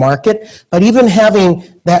more of the market, but even having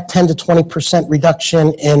that 10 to 20%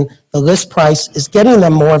 reduction in the list price is getting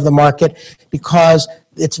them more of the market, because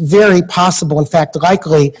it's very possible, in fact,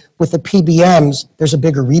 likely, with the PBMs, there's a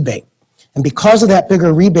bigger rebate. And because of that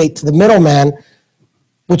bigger rebate to the middleman,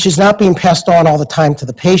 which is not being passed on all the time to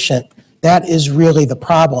the patient, that is really the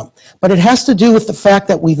problem. But it has to do with the fact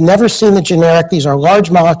that we've never seen the generic. These are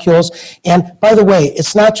large molecules. And by the way,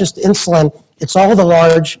 it's not just insulin, it's all the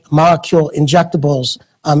large molecule injectables,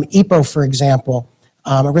 EPO, for example,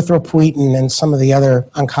 erythropoietin, and some of the other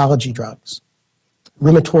oncology drugs,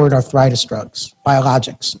 rheumatoid arthritis drugs,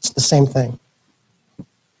 biologics. It's the same thing.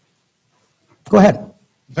 Go ahead.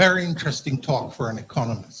 Very interesting talk for an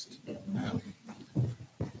economist.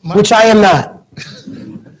 Which I am not.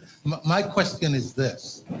 My question is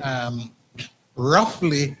this.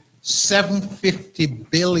 Roughly $750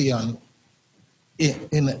 billion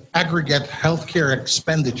in aggregate healthcare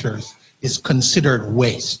expenditures is considered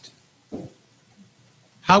waste.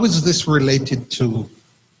 How is this related to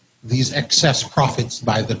these excess profits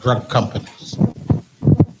by the drug companies?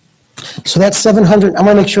 So that 700, I want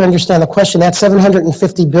to make sure I understand the question. That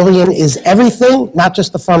 750 billion is everything, not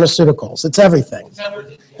just the pharmaceuticals. It's everything. It's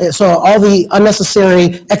everything. So all the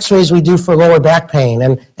unnecessary x-rays we do for lower back pain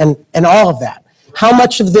and all of that. How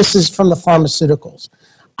much of this is from the pharmaceuticals?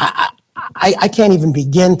 I can't even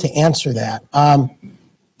begin to answer that.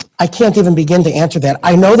 I can't even begin to answer that.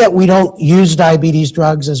 I know that we don't use diabetes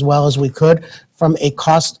drugs as well as we could from a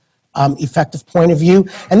cost-effective point of view.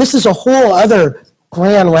 And this is a whole other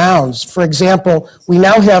grand rounds. For example, we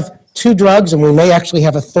now have 2 drugs, and we may actually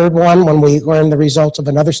have a 3rd one when we learn the results of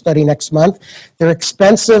another study next month. They're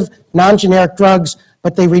expensive, non-generic drugs,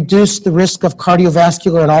 but they reduce the risk of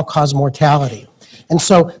cardiovascular and all-cause mortality. And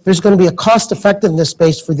so there's going to be a cost-effectiveness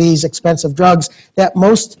base for these expensive drugs that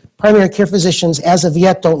most primary care physicians as of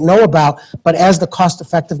yet don't know about, but as the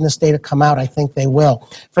cost-effectiveness data come out, I think they will.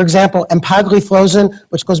 For example, empagliflozin,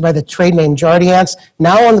 which goes by the trade name Jardiance,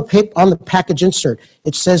 now on the package insert,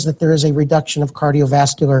 it says that there is a reduction of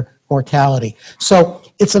cardiovascular mortality. So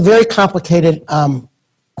it's a very complicated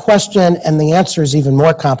question, and the answer is even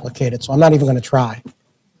more complicated, so I'm not even going to try.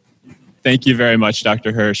 Thank you very much,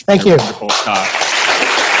 Dr. Hirsch. Thank for you. a wonderful talk.